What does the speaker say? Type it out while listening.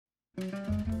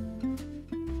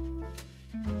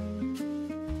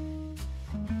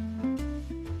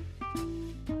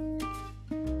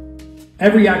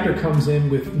Every actor comes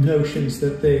in with notions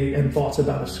and thoughts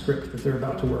about a script that they're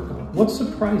about to work on. What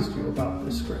surprised you about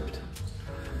this script?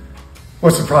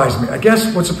 What surprised me? I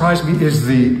guess what surprised me is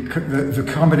the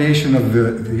combination of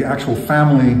the actual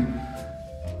family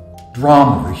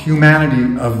drama, the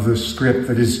humanity of the script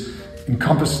that is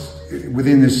encompassed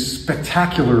within this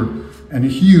spectacular and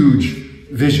huge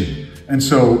vision. And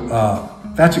so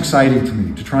that's exciting to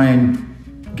me, to try and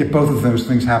get both of those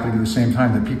things happening at the same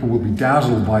time, that people will be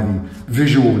dazzled by the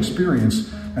visual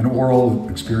experience and oral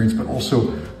experience, but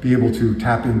also be able to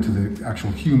tap into the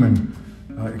actual human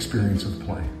experience of the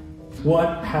play.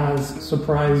 What has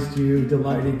surprised you,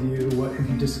 delighted you? What have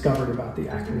you discovered about the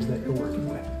actors that you're working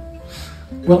with?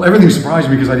 Well, everything surprised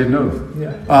me because I didn't know them.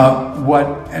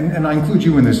 Yeah. And I include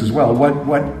you in this as well.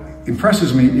 What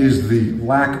impresses me is the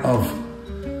lack of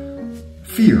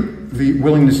fear, the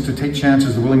willingness to take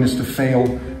chances, the willingness to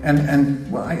fail,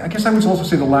 and well, I guess I would also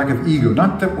say the lack of ego.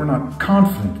 Not that we're not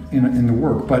confident in the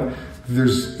work, but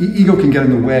ego can get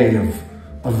in the way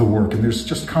of the work, and there's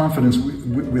just confidence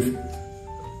with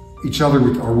each other,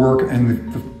 with our work,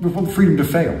 and the freedom to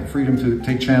fail, the freedom to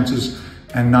take chances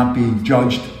and not be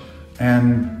judged,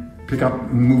 and pick up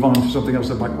and move on to something else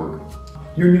that might work.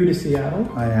 You're new to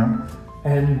Seattle. I am.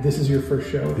 And this is your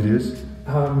first show. It is.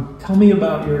 Tell me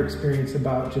about your experience,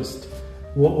 about just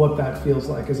what that feels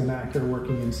like as an actor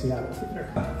working in Seattle theater.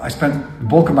 I spent the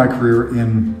bulk of my career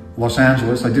in Los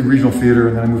Angeles. I did regional theater,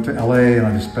 and then I moved to LA, and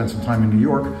I just spent some time in New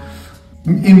York.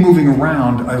 In moving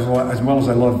around, as well as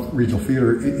I love regional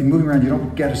theater, in moving around you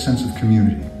don't get a sense of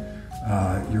community.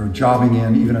 You're jobbing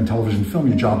in, even on television film,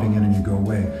 you're jobbing in and you go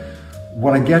away.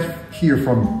 What I get here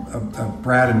from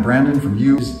Brad and Brandon, from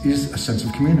you, is a sense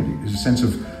of community, is a sense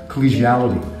of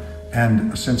collegiality,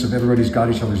 and a sense of everybody's got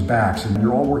each other's backs, and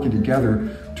you're all working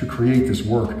together to create this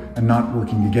work and not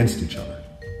working against each other.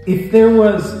 If there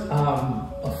was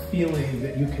a feeling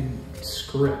that you can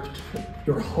script,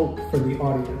 your hope for the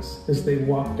audience as they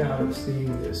walked out of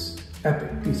seeing this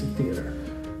epic piece of theater,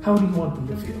 how do you want them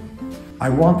to feel? I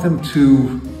want them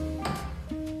to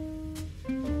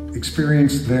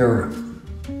experience the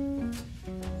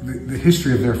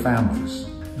history of their families,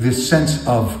 this sense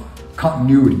of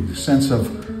continuity, the sense of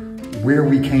where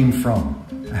we came from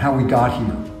and how we got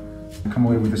here. Come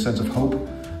away with a sense of hope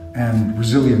and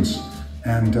resilience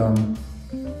and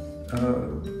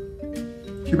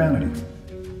humanity.